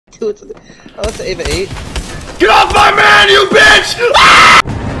do it to the... Oh, that's Ava 8. Get off my man, you bitch! Ah!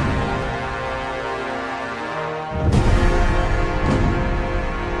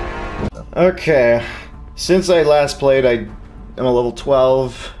 Okay, since I last played, I'm a level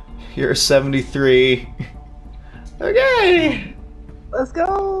 12. You're 73. Okay, Let's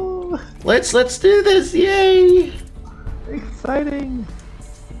go! let's do this! Yay! Exciting!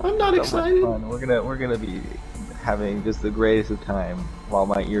 I'm not excited. Fun. We're gonna be having just the greatest of time while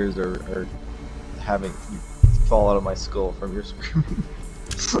my ears are having fall out of my skull from your screaming.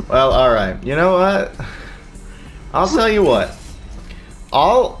 Well, all right. You know what? I'll tell you what.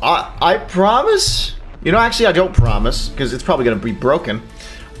 I promise. You know, actually, I don't promise because it's probably gonna be broken.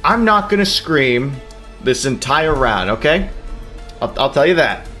 I'm not gonna scream this entire round. Okay? I'll tell you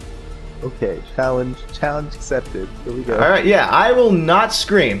that. Okay, challenge accepted. Here we go. All right. Yeah, I will not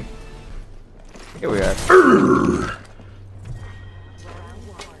scream. Here we are.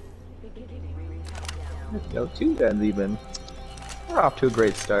 No, 2 guns even. We're off to a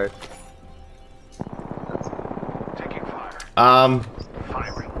great start.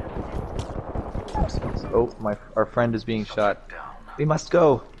 Oh, our friend is being shot. We must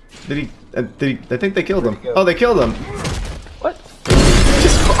go. Did he? I think they killed him. Where'd he go? Oh, they killed him. What?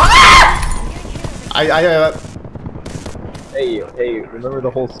 Hey, remember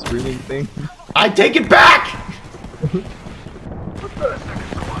the whole screaming thing? I take it back.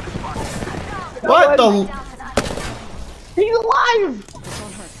 What the? He's alive!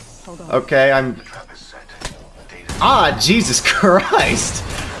 Okay, I'm. Ah, Jesus Christ!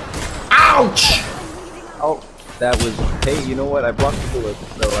 Ouch! Oh, that was. Hey, you know what? I blocked the bullet,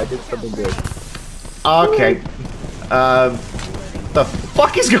 so I did something good. Okay. The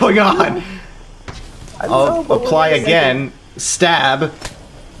fuck is going on? I'll apply again. Stab.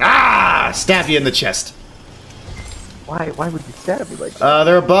 Ah! Stab you in the chest. Why would you stab me like that?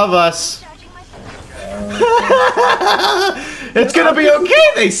 They're above us. It's gonna be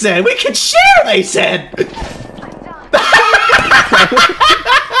okay, they said. We can share, they said.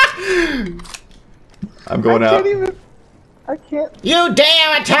 I'm going out. I can't. You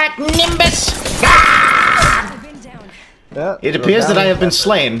dare attack Nimbus! Ah! Yeah, It appears that I have been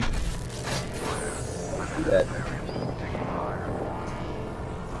slain. That.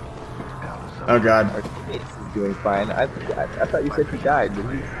 Oh god. Our teammate is doing fine. I thought you said he died. But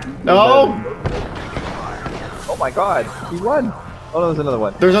he No! Oh my god, he won! Oh no, there's another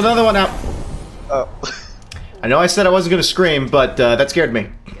one. There's another one out. Oh. I know I said I wasn't gonna scream, but that scared me.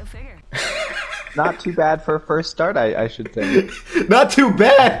 Not too bad for a first start, I should say. Not too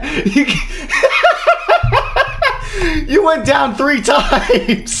bad! You went down 3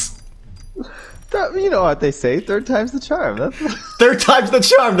 times! You know what they say, third time's the charm. That's... Third time's the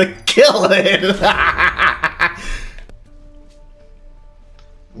charm to kill it!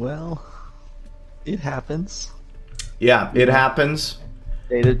 Well, it happens. Yeah, it happens.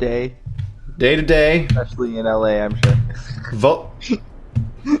 Day to day. Day to day. Especially in LA, I'm sure. Vote.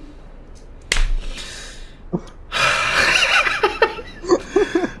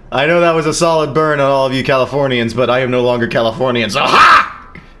 I know that was a solid burn on all of you Californians, but I am no longer Californian, so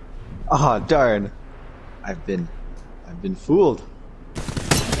ha! Oh darn. I've been fooled.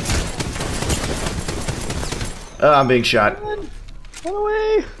 I'm being shot. Run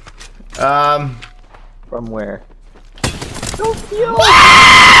away. From where? Don't feel.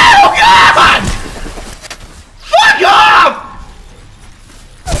 Oh God! Fuck off!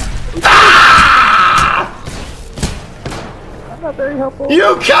 Ah! I'm not very helpful.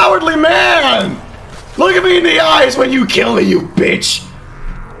 You cowardly man! Look at me in the eyes when you kill me, you bitch!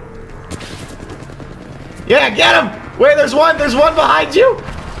 Yeah, get him! Wait, there's one behind you!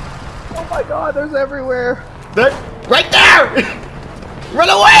 Oh my god, there's everywhere! They're right there! Run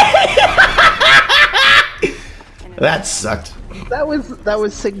away! That sucked. That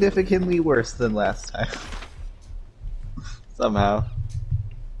was significantly worse than last time. Somehow.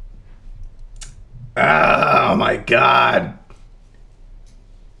 Oh my god.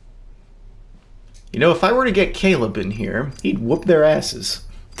 You know, if I were to get Caleb in here, he'd whoop their asses.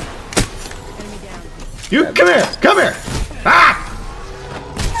 You come here! Ah!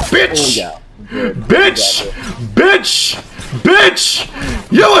 Bitch! Oh, yeah. Bitch! Bitch! Bitch!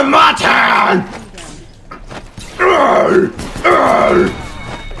 You in my town!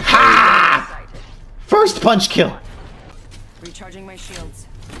 Ha! First punch kill. Recharging my shields.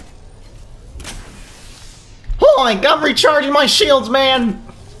 Oh, I'm recharging my shields, man!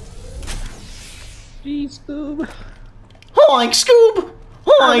 Jeez, Scoob. Hoink, Scoob!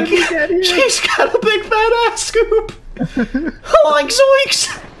 Hoink! How did he get here? She's got a big fat ass, Scoob! Hoink, zoinks!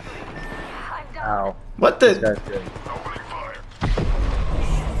 Ow. What the? That's good.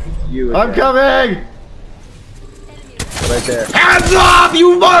 You I'm again. coming! Right there. Hands off,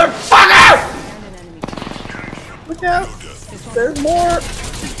 you motherfucker! And an enemy. Look out! There's more!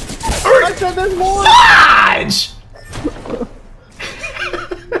 I said there's more! Fudge!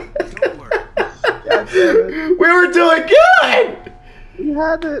 God damn it. We were doing good! We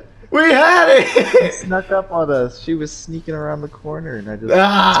had it! We had it! Snuck up on us. She was sneaking around the corner and I just...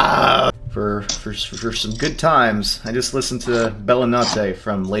 Ah! For some good times, I just listened to Bellinotte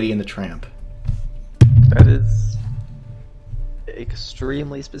from Lady and the Tramp. That is...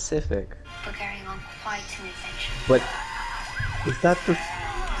 extremely specific. We're carrying on quite an adventure. But... is that the...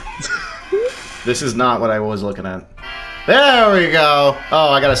 This is not what I was looking at. There we go! Oh,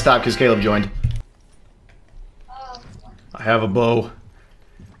 I gotta stop because Caleb joined. I have a bow.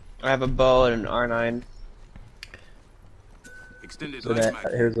 I have a bow and an R9. Extended So life that,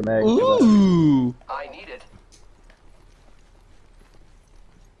 mag. here's the mag. Ooh! I need it.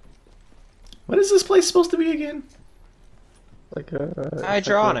 What is this place supposed to be again? Like a...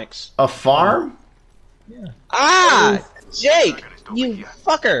 Hydronics. A farm? Ah! Jake! You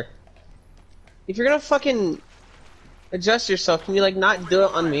fucker! If you're gonna fucking adjust yourself, can you like not do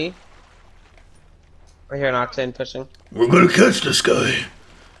it on me? Right here, an Octane pushing. We're gonna catch this guy.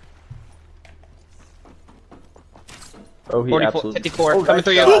 Oh, he 44, absolutely... 54, Oh, coming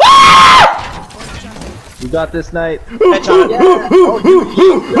through you. You got this night. Headshot.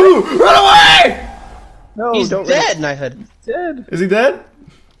 Run away! No, He's don't dead, Knighthood. He's dead. Is he dead?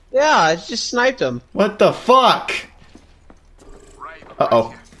 Yeah, I just sniped him. What the fuck?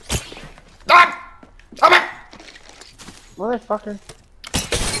 Uh-oh. Ah! Stop it! Motherfucker.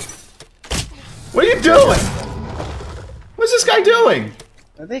 What are you doing? What's this guy doing?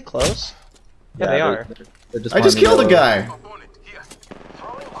 Are they close? Yeah, they are. They're I just killed a guy. Opponent here.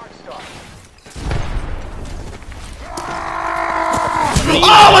 Throwing arc star.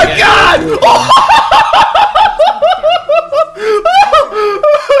 Oh my god!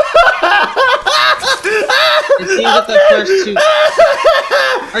 It seems that the first two.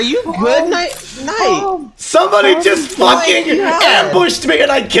 Are you good, Knight? Somebody just fucking God. ambushed me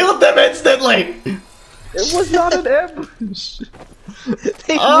and I killed them instantly! It was not an ambush.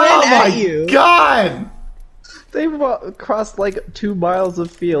 They Oh ran at my you. god! They crossed like 2 miles of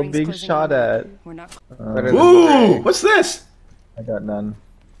field Rings being closing shot in. at. We're not. Ooh, what's this? I got none.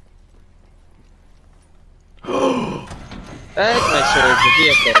 That's my surge, the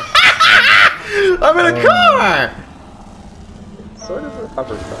vehicle. I'm in a car! Sort of a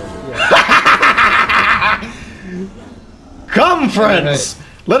hover car. Yeah. Come, friends!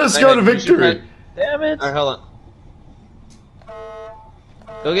 Let us go to victory! Damn it! Alright, hold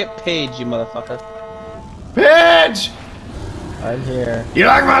on. Go get Paige, you motherfucker. Paige! I'm here. You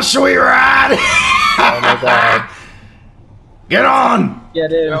like my sweet ride? Oh my god. Get on!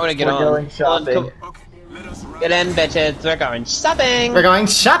 Get in. I wanna get We're on. going Come on, shopping. come- Get in, bitches. We're going shopping. We're going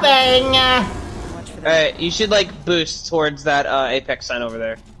shopping! Watch for that. Alright, you should like boost towards that Apex sign over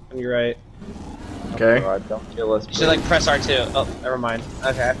there. On your right. Okay. God, don't kill us. You should like press R2. Oh, never mind.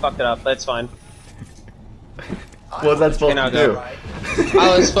 Okay, I fucked it up, but it's fine. What was that supposed Okay, now to go. do?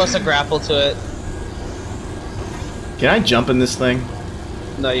 I was supposed to grapple to it. Can I jump in this thing?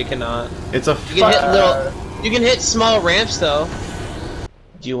 No, you cannot. It's a You can hit little. You can hit small ramps though.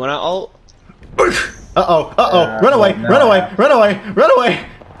 Do you wanna ult? Uh-oh, uh-oh, Yeah, run away, no. run away, run away, run away!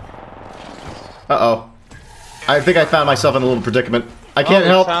 Uh-oh. I think I found myself in a little predicament. I can't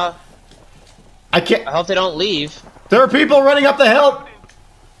help. I can't. I hope they don't leave. There are people running up the hill!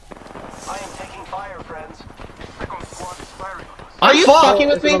 I am taking fire, friends. Second squad is firing on us. Are you fucking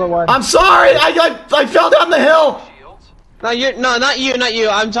with There's me? another one. I'm sorry! I fell down the hill! Shields. No, not you, not you.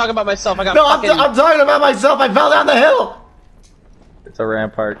 I'm talking about myself. I got No, I'm fucking. talking about myself! I fell down the hill! It's a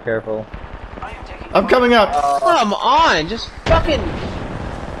rampart, careful. I am taking I'm coming up. Come on, just fucking.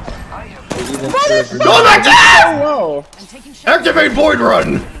 Go back to hell! Whoa! I'm taking shots. Activate Void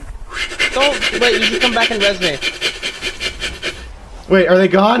Run! Don't wait. You should come back and res me. Wait, are they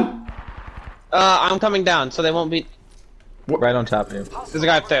gone? I'm coming down, so they won't be. Right on top of you. There's a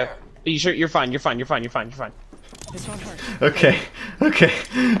guy up there. But you sure? You're fine. You're fine. You're fine. You're fine. You're fine. This won't hurt. Okay, okay.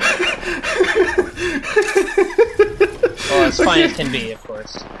 Well, as fine as can be, of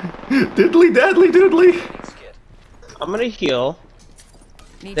course. Diddly daddly doodly. I'm gonna heal.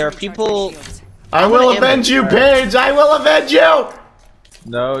 Need There to are recharge people- my shields. I I'm will gonna avenge you, ambush Paige! I will avenge you!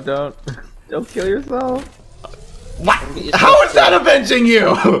 No, don't. Don't kill yourself. What? How is that avenging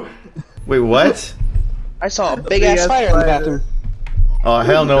you? Wait, what? I saw a big ass big-ass spider in the spider. bathroom. Oh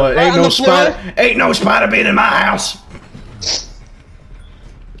hell no! It Right ain't on no the floor? spider. Ain't no spider being in my house.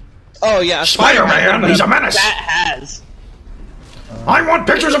 Oh yeah, a Spider-Man, has, he's a menace. That has. I want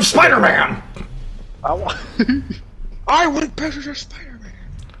pictures of Spider-Man! I want. I want pictures of Spider-Man.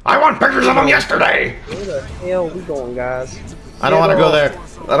 I want pictures of him yesterday! Where the hell we going, guys? I don't want to go there.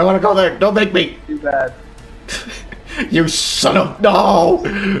 I don't want to go there. Don't make me. Too bad. You son of... No!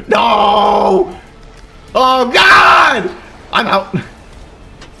 No! Oh, God! I'm out.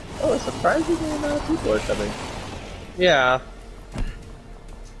 Oh, it's surprisingly amount of people are coming. Yeah,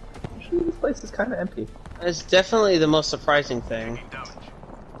 Actually, this place is kind of empty. that's definitely the most surprising thing.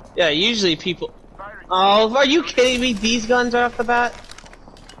 Yeah, usually people. Oh, are you kidding me? These guns right off the bat?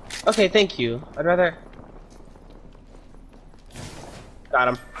 Okay, thank you. I'd rather. Got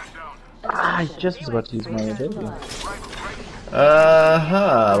him. Ah, I just was about to use my ability.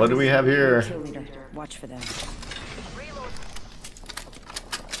 What do we have here? Kill leader. Watch for them.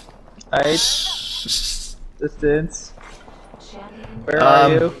 Ice. Distance. Where are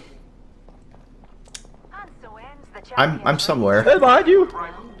you? I'm somewhere. Hey, behind you!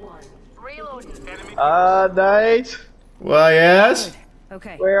 Nice. Well, yes.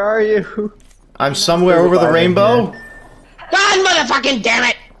 Okay. Where are you? I'm somewhere over the rainbow. God, motherfucking damn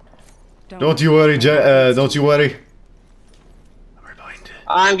it! Don't you worry, don't you worry.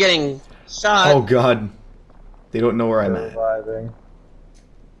 I'm getting shot. Oh God, they don't know where I'm They're at. reviving.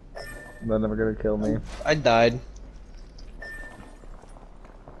 They're never gonna kill me. I died.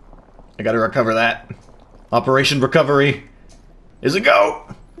 I gotta recover that. Operation Recovery. Is a go.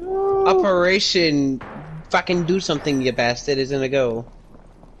 Operation fucking do something, you bastard, isn't a go.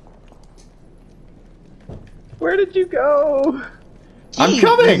 Where did you go? I'm He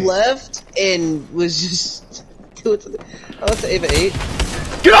coming. left and was just doing something. Oh, it's an Ava 8.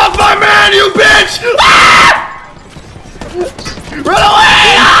 Get off my man, you bitch! Ah! Run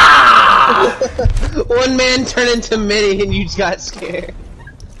away! Ah! One man turned into many and you just got scared.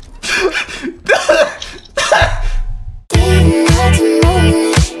 Didn't have to know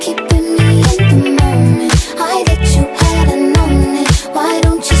it, keeping me in the moment. I bet you hadn't known it. Why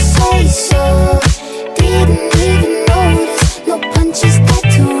don't you say so? Didn't